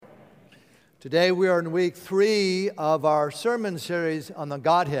Today we are in week 3 of our sermon series on the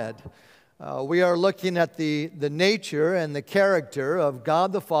Godhead. We are looking at the nature and the character of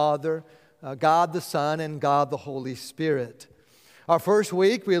God the Father, God the Son, and God the Holy Spirit. Our first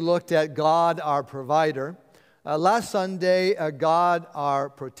week we looked at God our provider. Last Sunday, God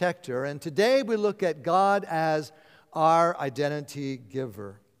our protector. And today we look at God as our identity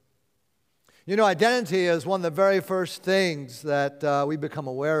giver. You know, identity is one of the very first things that we become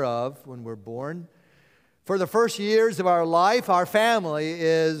aware of when we're born. For the first years of our life, our family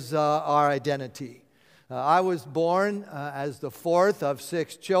is our identity. I was born as the fourth of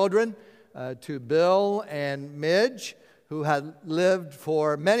 6 children to Bill and Midge, who had lived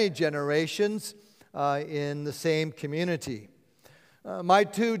for many generations in the same community. My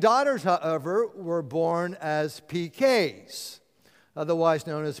 2 daughters, however, were born as PKs, otherwise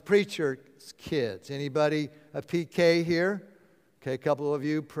known as preacher kids. Anybody a PK here? Okay, a couple of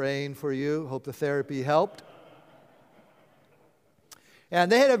you praying for you. Hope the therapy helped.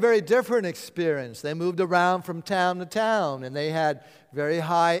 And they had a very different experience. They moved around from town to town, and they had very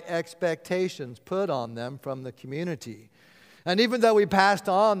high expectations put on them from the community. And even though we passed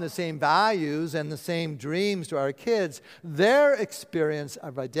on the same values and the same dreams to our kids, their experience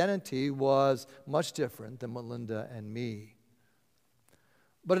of identity was much different than Melinda and me.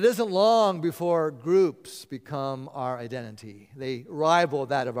 But it isn't long before groups become our identity. They rival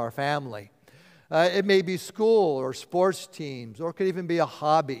that of our family. It may be school or sports teams, or it could even be a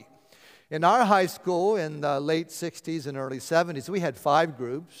hobby. In our high school in the late 60s and early 70s, we had 5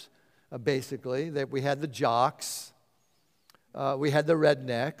 groups, basically. We had the jocks, we had the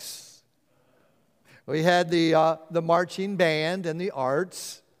rednecks, we had the marching band and the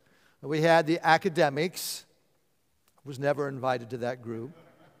arts, we had the academics. I was never invited to that group.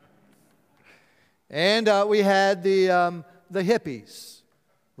 And we had the hippies,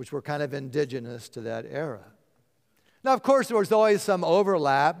 which were kind of indigenous to that era. Now, of course, there was always some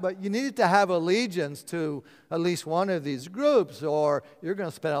overlap, but you needed to have allegiance to at least one of these groups, or you're going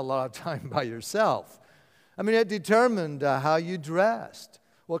to spend a lot of time by yourself. I mean, it determined how you dressed,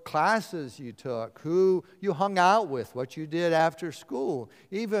 what classes you took, who you hung out with, what you did after school,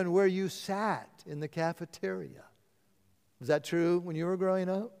 even where you sat in the cafeteria. Was that true when you were growing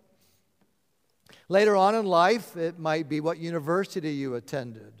up? Later on in life, it might be what university you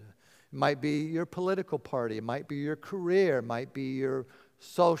attended. It might be your political party. It might be your career. It might be your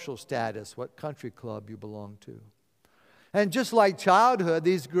social status, what country club you belong to. And just like childhood,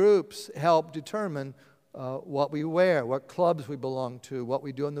 these groups help determine what we wear, what clubs we belong to, what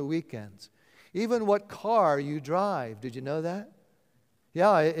we do on the weekends. Even what car you drive. Did you know that?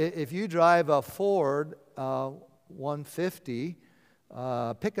 Yeah, if you drive a Ford 150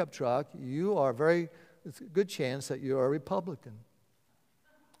 pickup truck, it's a good chance that you're a Republican.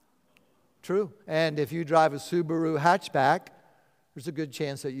 True. And if you drive a Subaru hatchback, there's a good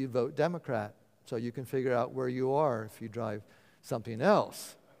chance that you vote Democrat. So you can figure out where you are if you drive something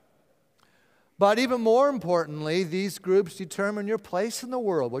else. But even more importantly, these groups determine your place in the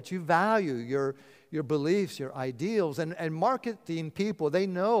world, what you value, your beliefs, your ideals. And marketing people, they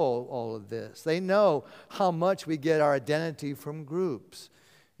know all of this. They know how much we get our identity from groups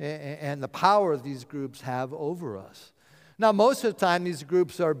and the power these groups have over us. Now, most of the time, these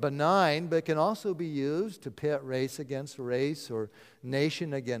groups are benign, but can also be used to pit race against race or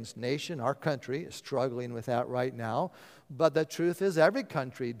nation against nation. Our country is struggling with that right now. But the truth is, every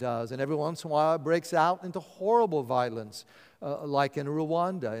country does. And every once in a while, it breaks out into horrible violence, like in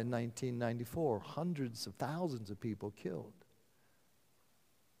Rwanda in 1994. Hundreds of thousands of people killed.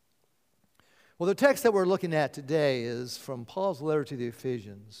 Well, the text that we're looking at today is from Paul's letter to the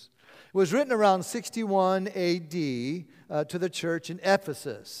Ephesians. It was written around 61 A.D. To the church in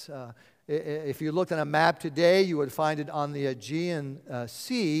Ephesus. If you looked on a map today, you would find it on the Aegean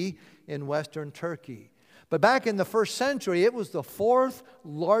Sea in western Turkey. But back in the 1st century, it was the 4th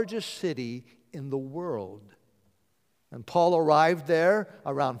largest city in the world. And Paul arrived there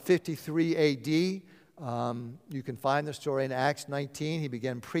around 53 A.D. You can find the story in Acts 19. He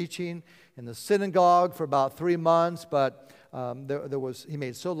began preaching in the synagogue for about 3 months, but he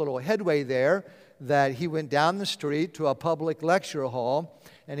made so little headway there that he went down the street to a public lecture hall,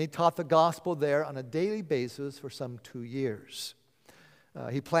 and he taught the gospel there on a daily basis for some 2 years.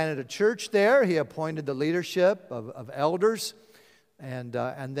 He planted a church there. He appointed the leadership of elders, and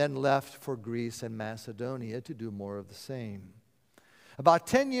then left for Greece and Macedonia to do more of the same. About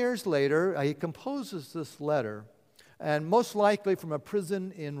 10 years later, he composes this letter, and most likely from a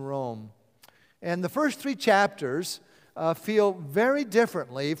prison in Rome. And the first 3 chapters feel very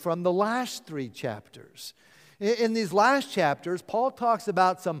differently from the last 3 chapters. In these last chapters, Paul talks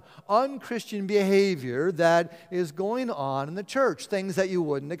about some unchristian behavior that is going on in the church, things that you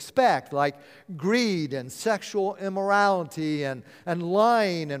wouldn't expect, like greed and sexual immorality and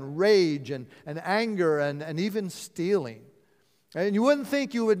lying and rage and anger and even stealing. And you wouldn't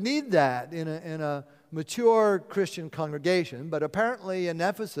think you would need that in a mature Christian congregation, but apparently in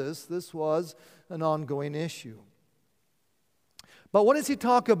Ephesus, this was an ongoing issue. But what does he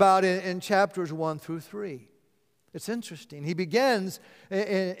talk about in chapters 1 through 3? It's interesting. He begins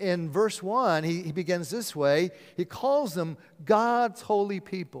in verse 1, he begins this way. He calls them God's holy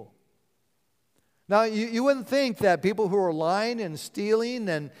people. Now, you wouldn't think that people who are lying and stealing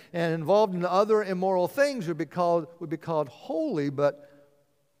and involved in other immoral things would be called holy, but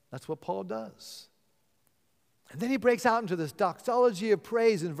that's what Paul does. And then he breaks out into this doxology of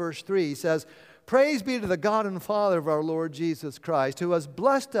praise in verse 3. He says, "Praise be to the God and Father of our Lord Jesus Christ, who has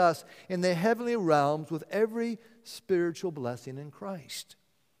blessed us in the heavenly realms with every spiritual blessing in Christ."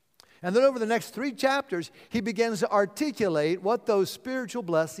 And then over the next 3 chapters, he begins to articulate what those spiritual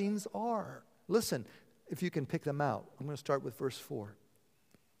blessings are. Listen, if you can pick them out. I'm going to start with verse 4.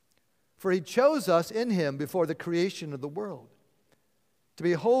 "For he chose us in him before the creation of the world, to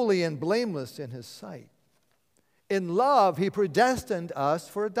be holy and blameless in his sight. In love, he predestined us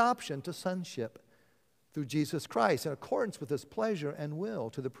for adoption to sonship through Jesus Christ, in accordance with his pleasure and will,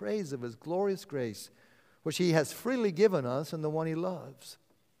 to the praise of his glorious grace, which he has freely given us in the one he loves.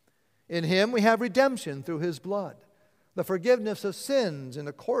 In him we have redemption through his blood, the forgiveness of sins in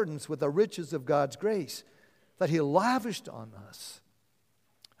accordance with the riches of God's grace that he lavished on us.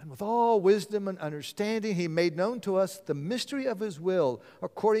 And with all wisdom and understanding, he made known to us the mystery of his will,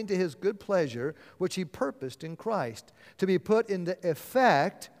 according to his good pleasure, which he purposed in Christ, to be put into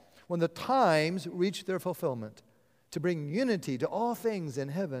effect when the times reach their fulfillment, to bring unity to all things in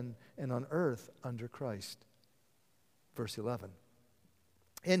heaven and on earth under Christ." Verse 11.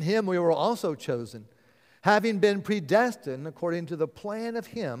 "In him we were also chosen, having been predestined according to the plan of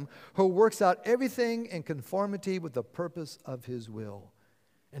him who works out everything in conformity with the purpose of his will,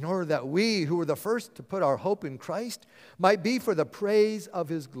 in order that we, who were the first to put our hope in Christ, might be for the praise of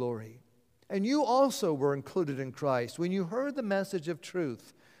his glory. And you also were included in Christ when you heard the message of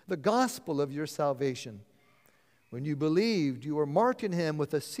truth, the gospel of your salvation. When you believed, you were marked in him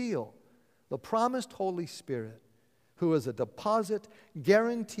with a seal, the promised Holy Spirit, who is a deposit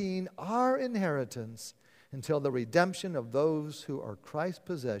guaranteeing our inheritance until the redemption of those who are Christ's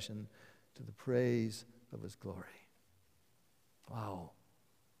possession, to the praise of his glory." Wow.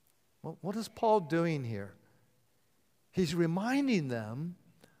 Well, what is Paul doing here? He's reminding them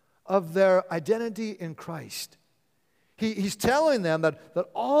of their identity in Christ. He's telling them that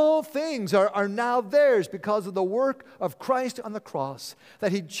all things are now theirs because of the work of Christ on the cross,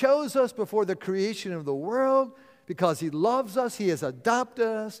 that he chose us before the creation of the world because he loves us, he has adopted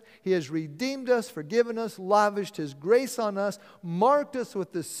us, he has redeemed us, forgiven us, lavished his grace on us, marked us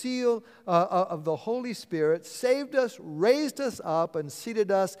with the seal of the Holy Spirit, saved us, raised us up, and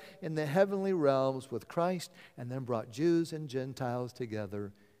seated us in the heavenly realms with Christ, and then brought Jews and Gentiles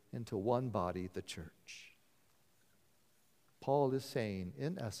together into one body, the church. Paul is saying,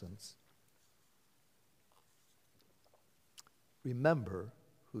 in essence, remember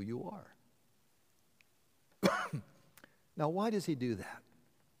who you are. Now, why does he do that?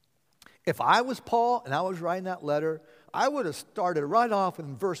 If I was Paul and I was writing that letter, I would have started right off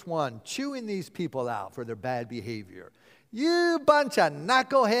in verse 1, chewing these people out for their bad behavior. You bunch of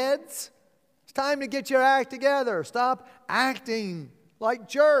knuckleheads, it's time to get your act together. Stop acting like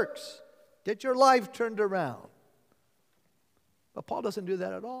jerks. Get your life turned around. But Paul doesn't do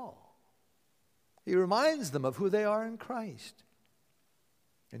that at all. He reminds them of who they are in Christ.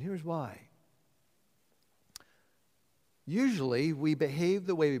 And here's why. Usually we behave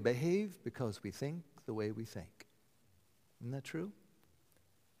the way we behave because we think the way we think. Isn't that true?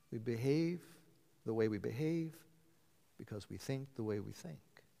 We behave the way we behave because we think the way we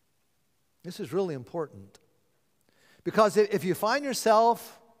think. This is really important. Because if you find your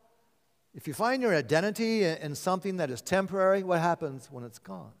identity in something that is temporary, what happens when it's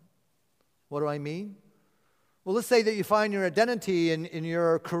gone? What do I mean? Well, let's say that you find your identity in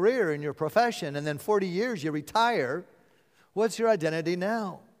your career, in your profession, and then 40 years you retire. What's your identity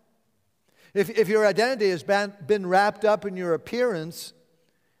now? If your identity has been wrapped up in your appearance,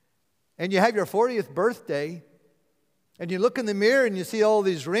 and you have your 40th birthday, and you look in the mirror and you see all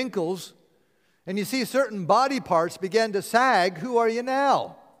these wrinkles, and you see certain body parts begin to sag, who are you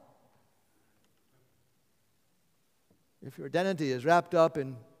now? If your identity is wrapped up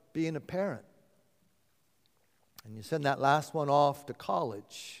in being a parent, and you send that last one off to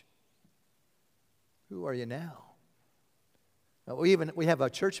college, Who are you now? We have a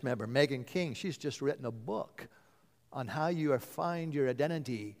church member, Megan King. She's just written a book on how you find your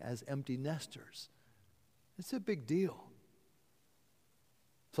identity as empty nesters. It's a big deal.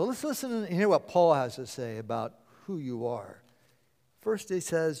 So let's listen and hear what Paul has to say about who you are. First, he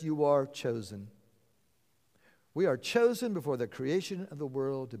says, you are chosen. We are chosen before the creation of the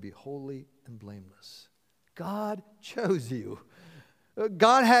world to be holy and blameless. God chose you.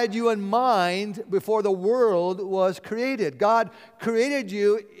 God had you in mind before the world was created. God created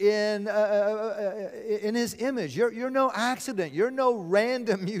you in His image. You're no accident. You're no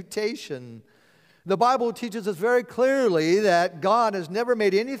random mutation. The Bible teaches us very clearly that God has never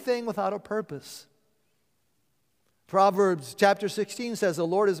made anything without a purpose. Proverbs chapter 16 says the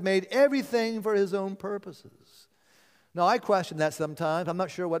Lord has made everything for His own purposes. Now, I question that sometimes. I'm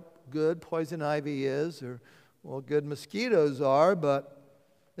not sure what good poison ivy is or what good mosquitoes are, but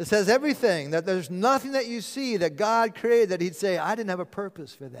it says everything, that there's nothing that you see that God created that He'd say, I didn't have a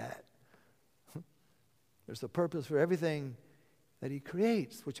purpose for that. There's a purpose for everything that He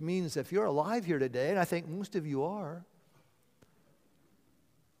creates, which means if you're alive here today, and I think most of you are,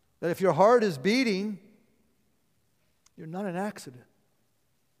 that if your heart is beating, you're not an accident.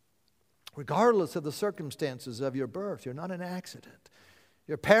 Regardless of the circumstances of your birth, you're not an accident.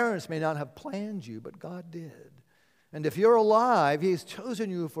 Your parents may not have planned you, but God did. And if you're alive, He's chosen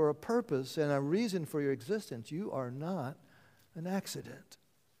you for a purpose and a reason for your existence. You are not an accident.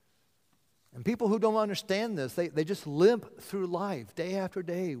 And people who don't understand this, they just limp through life day after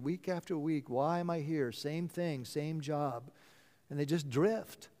day, week after week. Why am I here? Same thing, same job. And they just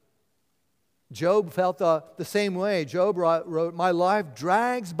drift. Job felt the same way. Job wrote, my life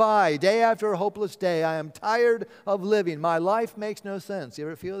drags by day after a hopeless day. I am tired of living. My life makes no sense. You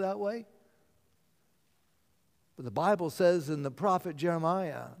ever feel that way? But the Bible says in the prophet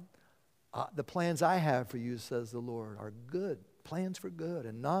Jeremiah, the plans I have for you, says the Lord, are good. Plans for good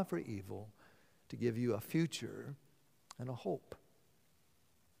and not for evil, to give you a future and a hope.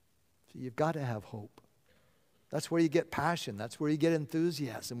 So you've got to have hope. That's where you get passion. That's where you get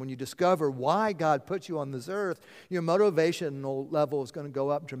enthusiasm. When you discover why God put you on this earth, your motivational level is going to go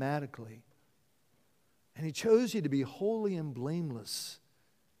up dramatically. And He chose you to be holy and blameless.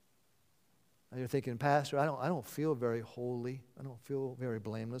 Now you're thinking, Pastor, I don't feel very holy. I don't feel very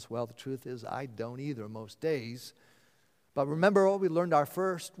blameless. Well, the truth is I don't either most days. But remember what we learned our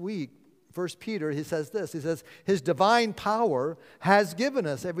first week. 1 Peter, he says this. He says, His divine power has given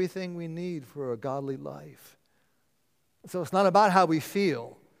us everything we need for a godly life. So it's not about how we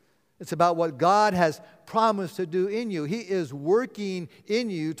feel. It's about what God has promised to do in you. He is working in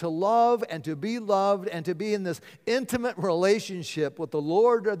you to love and to be loved and to be in this intimate relationship with the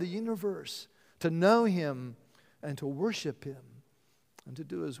Lord of the universe, to know Him and to worship Him and to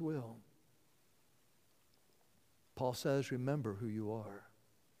do His will. Paul says, remember who you are.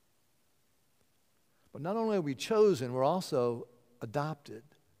 But not only are we chosen, we're also adopted.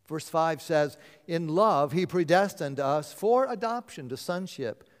 Verse 5 says, in love, He predestined us for adoption to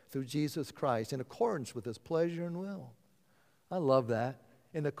sonship through Jesus Christ in accordance with His pleasure and will. I love that.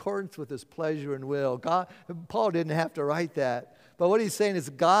 In accordance with His pleasure and will. Paul didn't have to write that. But what he's saying is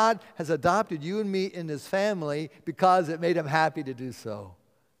God has adopted you and me in His family because it made Him happy to do so.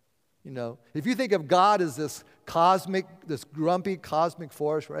 You know, if you think of God as this grumpy cosmic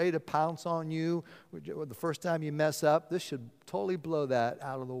force ready to pounce on you the first time you mess up, this should totally blow that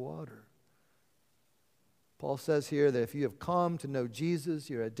out of the water. Paul says here that if you have come to know Jesus,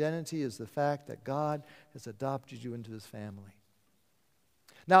 your identity is the fact that God has adopted you into His family.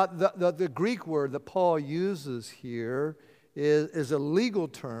 Now, the Greek word that Paul uses here is a legal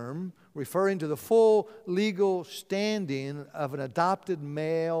term referring to the full legal standing of an adopted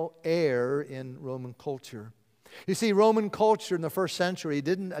male heir in Roman culture. You see, Roman culture in the first century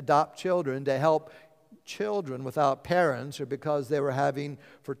didn't adopt children to help children without parents or because they were having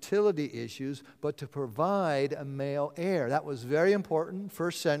fertility issues, but to provide a male heir. That was very important,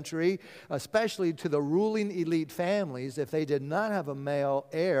 first century, especially to the ruling elite families. If they did not have a male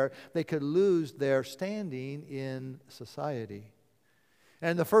heir, they could lose their standing in society.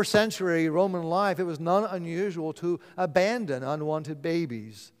 And in the first century Roman life, it was not unusual to abandon unwanted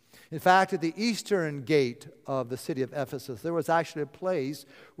babies. In fact, at the eastern gate of the city of Ephesus, there was actually a place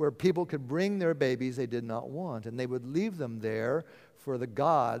where people could bring their babies they did not want, and they would leave them there for the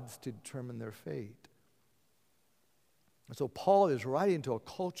gods to determine their fate. And so Paul is writing to a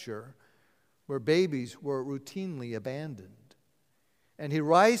culture where babies were routinely abandoned. And he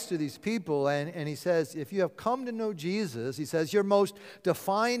writes to these people and he says, if you have come to know Jesus, he says, your most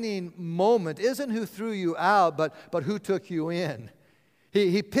defining moment isn't who threw you out, but who took you in.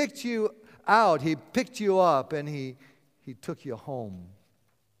 He picked you out. He picked you up and he took you home.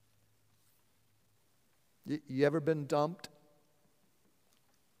 You ever been dumped?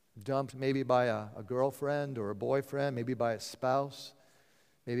 Dumped maybe by a girlfriend or a boyfriend, maybe by a spouse,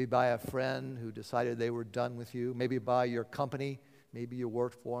 maybe by a friend who decided they were done with you, maybe by your company. Maybe you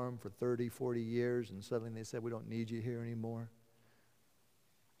worked for them for 30, 40 years and suddenly they said, we don't need you here anymore.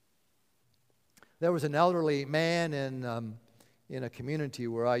 There was an elderly man in a community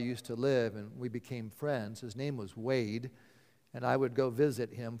where I used to live, and we became friends. His name was Wade, and I would go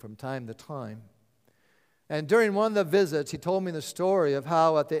visit him from time to time. And during one of the visits, he told me the story of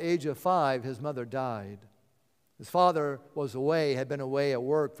how at the age of 5, his mother died. His father was away, had been away at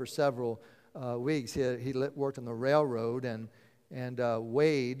work for several weeks. He worked on the railroad, and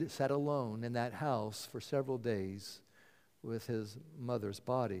Wade sat alone in that house for several days with his mother's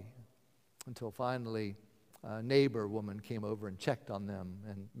body until finally a neighbor woman came over and checked on them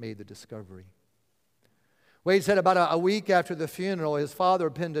and made the discovery. Wade said about a week after the funeral, his father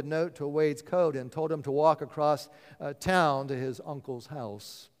pinned a note to Wade's coat and told him to walk across town to his uncle's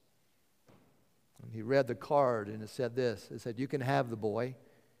house. And he read the card, and it said this. It said, you can have the boy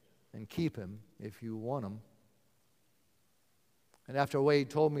and keep him if you want him. And after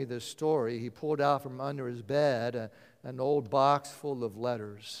Wade told me this story, he pulled out from under his bed an old box full of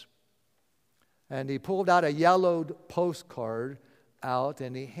letters. And he pulled out a yellowed postcard out,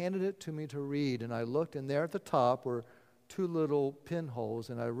 and he handed it to me to read. And I looked, and there at the top were 2 little pinholes,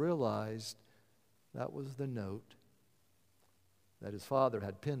 and I realized that was the note that his father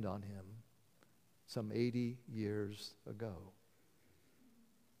had pinned on him some 80 years ago.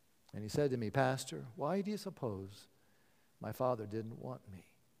 And he said to me, Pastor, why do you suppose my father didn't want me?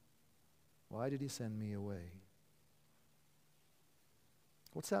 Why did he send me away?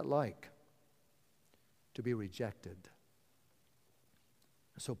 What's that like? To be rejected.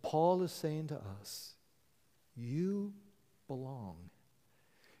 So Paul is saying to us, you belong.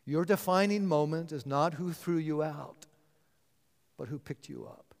 Your defining moment is not who threw you out, but who picked you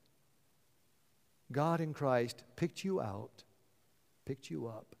up. God in Christ picked you out, picked you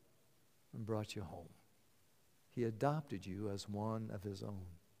up, and brought you home. He adopted you as one of his own.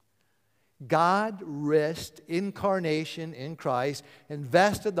 God risked incarnation in Christ,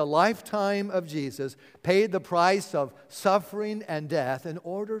 invested the lifetime of Jesus, paid the price of suffering and death in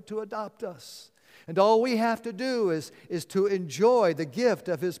order to adopt us. And all we have to do is to enjoy the gift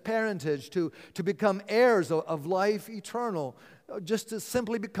of his parentage, to become heirs of life eternal, just to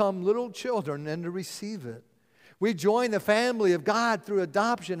simply become little children and to receive it. We join the family of God through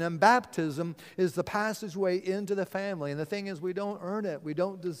adoption, and baptism is the passageway into the family. And the thing is, we don't earn it. We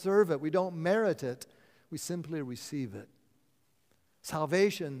don't deserve it. We don't merit it. We simply receive it.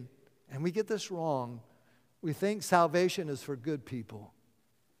 Salvation, and we get this wrong, we think salvation is for good people.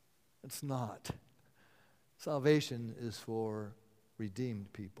 It's not. Salvation is for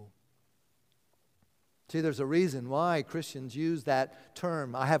redeemed people. See, there's a reason why Christians use that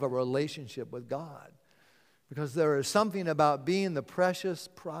term, I have a relationship with God. Because there is something about being the precious,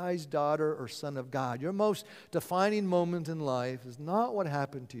 prized daughter or son of God. Your most defining moment in life is not what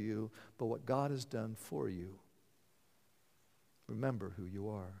happened to you, but what God has done for you. Remember who you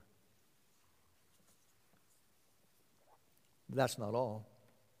are. But that's not all.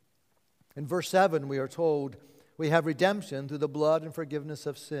 In verse 7, we are told, we have redemption through the blood and forgiveness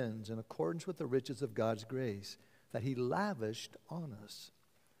of sins in accordance with the riches of God's grace that he lavished on us.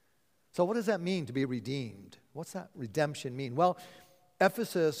 So what does that mean to be redeemed? What's that redemption mean? Well,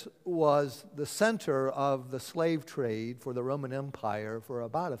 Ephesus was the center of the slave trade for the Roman Empire for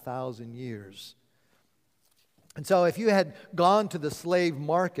about 1,000 years. And so if you had gone to the slave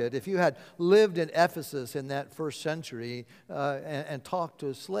market, if you had lived in Ephesus in that first century and talked to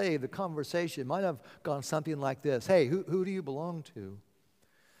a slave, the conversation might have gone something like this. Hey, who do you belong to?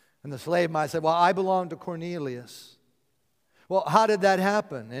 And the slave might say, well, I belong to Cornelius. Well, how did that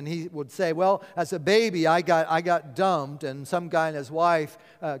happen? And he would say, well, as a baby, I got dumped, and some guy and his wife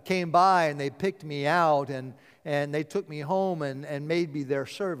came by, and they picked me out, and they took me home and made me their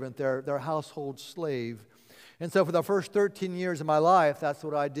servant, their household slave. And so for the first 13 years of my life, that's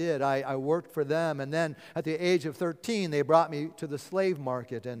what I did. I worked for them, and then at the age of 13, they brought me to the slave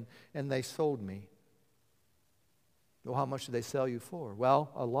market, and they sold me. Well, how much did they sell you for?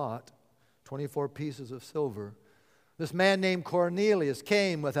 Well, a lot, 24 pieces of silver. This man named Cornelius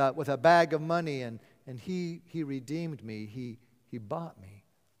came with a bag of money, and he redeemed me. He bought me.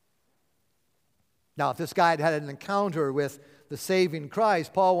 Now, if this guy had had an encounter with the saving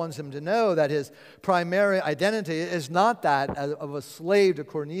Christ, Paul wants him to know that his primary identity is not that of a slave to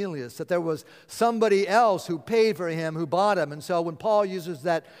Cornelius, that there was somebody else who paid for him, who bought him. And so when Paul uses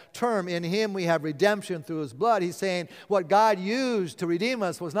that term, in him we have redemption through his blood, he's saying what God used to redeem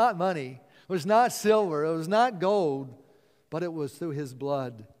us was not money, it was not silver, it was not gold, but it was through his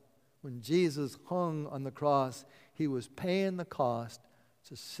blood. When Jesus hung on the cross, he was paying the cost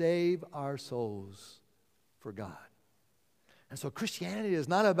to save our souls for God. And so Christianity is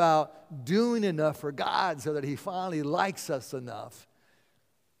not about doing enough for God so that he finally likes us enough.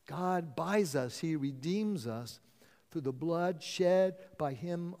 God buys us, he redeems us through the blood shed by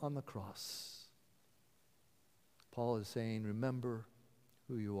him on the cross. Paul is saying, remember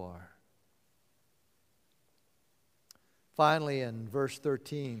who you are. Finally, in verse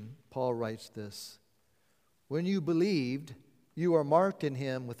 13, Paul writes this: when you believed, you are marked in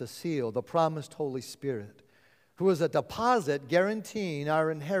him with a seal, the promised Holy Spirit, who is a deposit guaranteeing our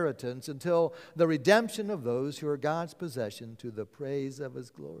inheritance until the redemption of those who are God's possession to the praise of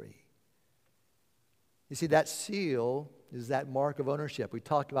his glory. You see, that seal is that mark of ownership. We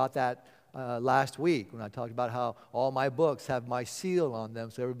talked about that last week when I talked about how all my books have my seal on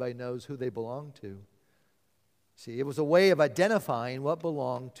them so everybody knows who they belong to. See, it was a way of identifying what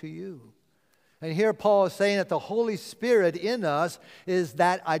belonged to you. And here Paul is saying that the Holy Spirit in us is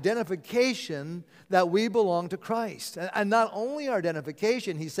that identification that we belong to Christ. And not only our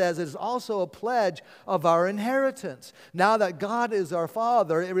identification, he says, it is also a pledge of our inheritance. Now that God is our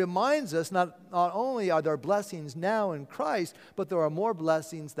Father, it reminds us not only are there blessings now in Christ, but there are more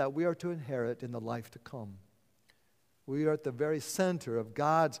blessings that we are to inherit in the life to come. We are at the very center of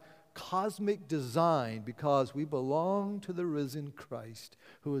God's cosmic design because we belong to the risen Christ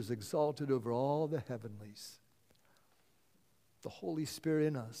who is exalted over all the heavenlies. The Holy Spirit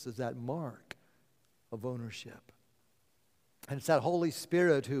in us is that mark of ownership. And it's that Holy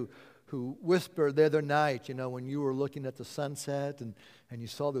Spirit who whispered the other night, when you were looking at the sunset and you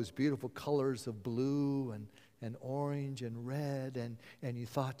saw those beautiful colors of blue and orange and red, and you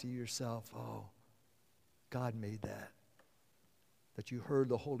thought to yourself, oh, God made that. That you heard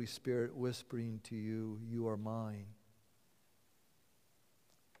the Holy Spirit whispering to you, you are mine.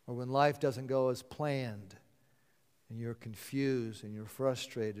 Or when life doesn't go as planned and you're confused and you're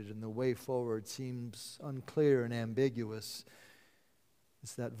frustrated and the way forward seems unclear and ambiguous,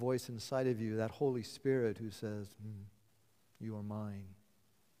 it's that voice inside of you, that Holy Spirit who says, you are mine.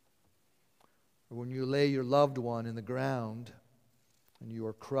 Or when you lay your loved one in the ground and you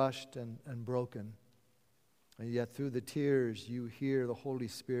are crushed and broken, and yet through the tears you hear the Holy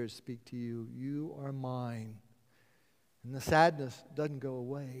Spirit speak to you, you are mine. And the sadness doesn't go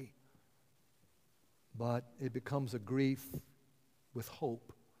away, but it becomes a grief with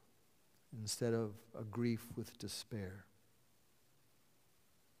hope instead of a grief with despair.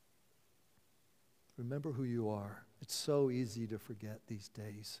 Remember who you are. It's so easy to forget these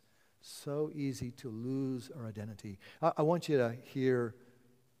days. So easy to lose our identity. I want you to hear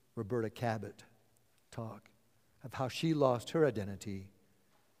Roberta Cabot talk of how she lost her identity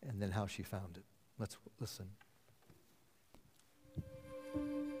and then how she found it. Let's listen.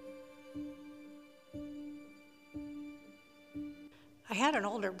 I had an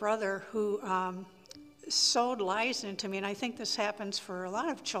older brother who sowed lies into me, and I think this happens for a lot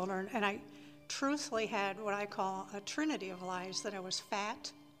of children, and I truthfully had what I call a trinity of lies, that I was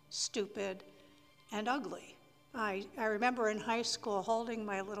fat, stupid, and ugly. I remember in high school holding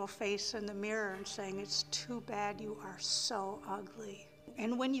my little face in the mirror and saying, it's too bad you are so ugly.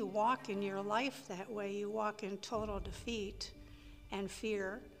 And when you walk in your life that way, you walk in total defeat and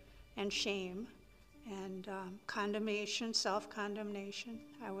fear and shame and condemnation, self-condemnation.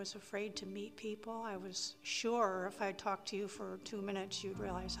 I was afraid to meet people. I was sure if I talked to you for 2 minutes, you'd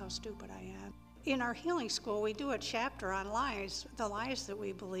realize how stupid I am. In our healing school, we do a chapter on lies, the lies that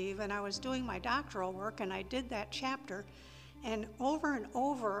we believe, and I was doing my doctoral work, and I did that chapter, and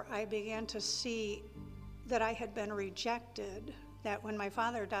over, I began to see that I had been rejected, that when my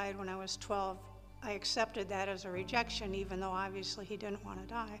father died when I was 12, I accepted that as a rejection, even though obviously he didn't want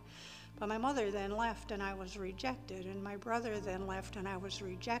to die. But my mother then left, and I was rejected, and my brother then left, and I was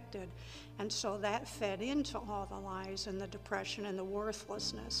rejected, and so that fed into all the lies and the depression and the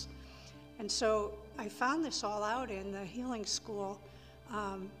worthlessness. And so I found this all out in the healing school,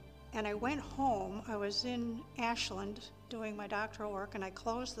 and I went home. I was in Ashland doing my doctoral work, and I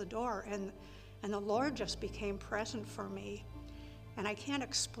closed the door, and the Lord just became present for me. And I can't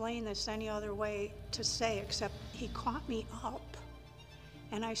explain this any other way to say except he caught me up.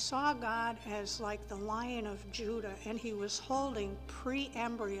 And I saw God as like the Lion of Judah, and he was holding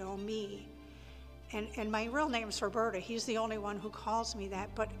pre-embryo me. and my real name's Roberta. He's the only one who calls me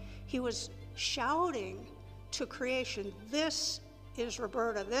that, but he was shouting to creation, "This is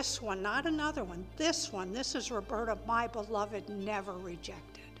Roberta, this one, not another one, this one, this is Roberta, my beloved, never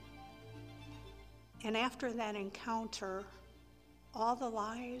rejected." And after that encounter, all the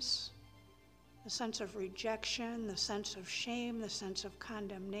lies, the sense of rejection, the sense of shame, the sense of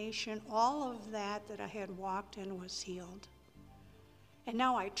condemnation, all of that I had walked in was healed. And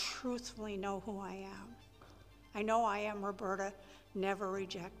now I truthfully know who I am. I know I am Roberta, never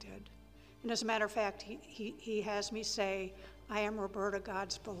rejected. And as a matter of fact, he has me say, I am Roberta,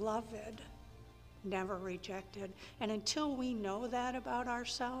 God's beloved, never rejected. And until we know that about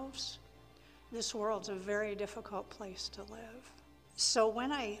ourselves, this world's a very difficult place to live. So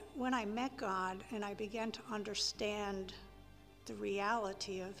when I met God and I began to understand the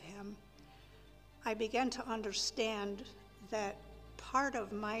reality of him, I began to understand that part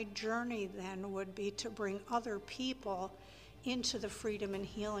of my journey then would be to bring other people into the freedom and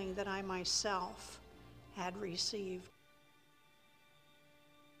healing that I myself had received.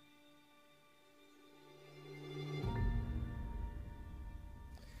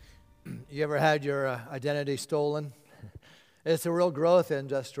 You ever had your identity stolen? It's a real growth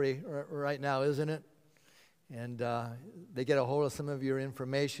industry right now, isn't it? And they get a hold of some of your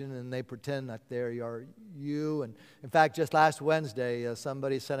information and they pretend that they are you. And in fact, just last Wednesday,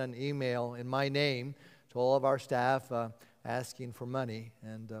 somebody sent an email in my name to all of our staff asking for money.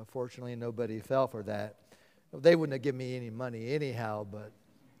 And fortunately, nobody fell for that. They wouldn't have given me any money anyhow, but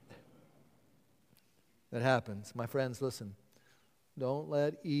that happens. My friends, listen. Don't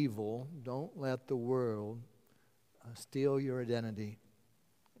let evil, don't let the world steal your identity.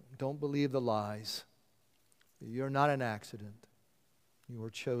 Don't believe the lies. You're not an accident. You are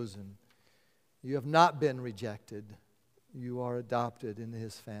chosen. You have not been rejected. You are adopted into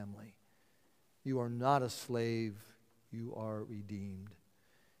his family. You are not a slave. You are redeemed.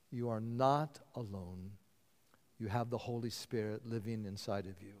 You are not alone. You have the Holy Spirit living inside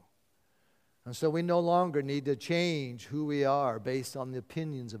of you. And so we no longer need to change who we are based on the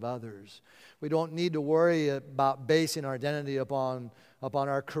opinions of others. We don't need to worry about basing our identity upon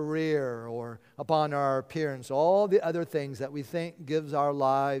our career or upon our appearance, all the other things that we think gives our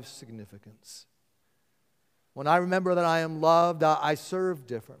lives significance. When I remember that I am loved, I serve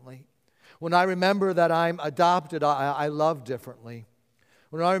differently. When I remember that I'm adopted, I love differently.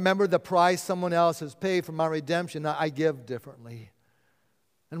 When I remember the price someone else has paid for my redemption, I give differently.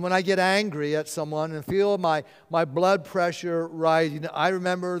 And when I get angry at someone and feel my blood pressure rising, I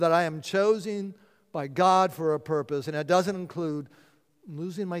remember that I am chosen by God for a purpose, and it doesn't include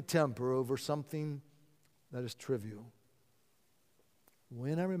losing my temper over something that is trivial.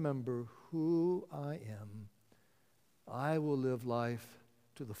 When I remember who I am, I will live life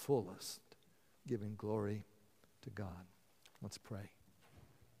to the fullest, giving glory to God. Let's pray.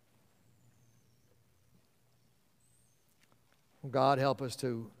 God, help us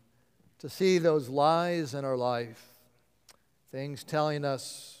to see those lies in our life, things telling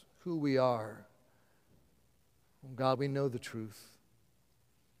us who we are. God, we know the truth.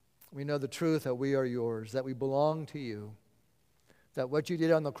 We know the truth that we are yours, that we belong to you, that what you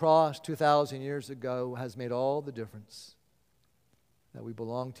did on the cross 2,000 years ago has made all the difference, that we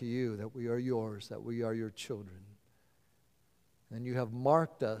belong to you, that we are yours, that we are your children. And you have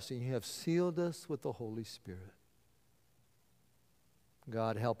marked us and you have sealed us with the Holy Spirit.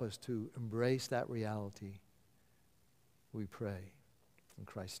 God, help us to embrace that reality, we pray. In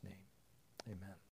Christ's name, amen.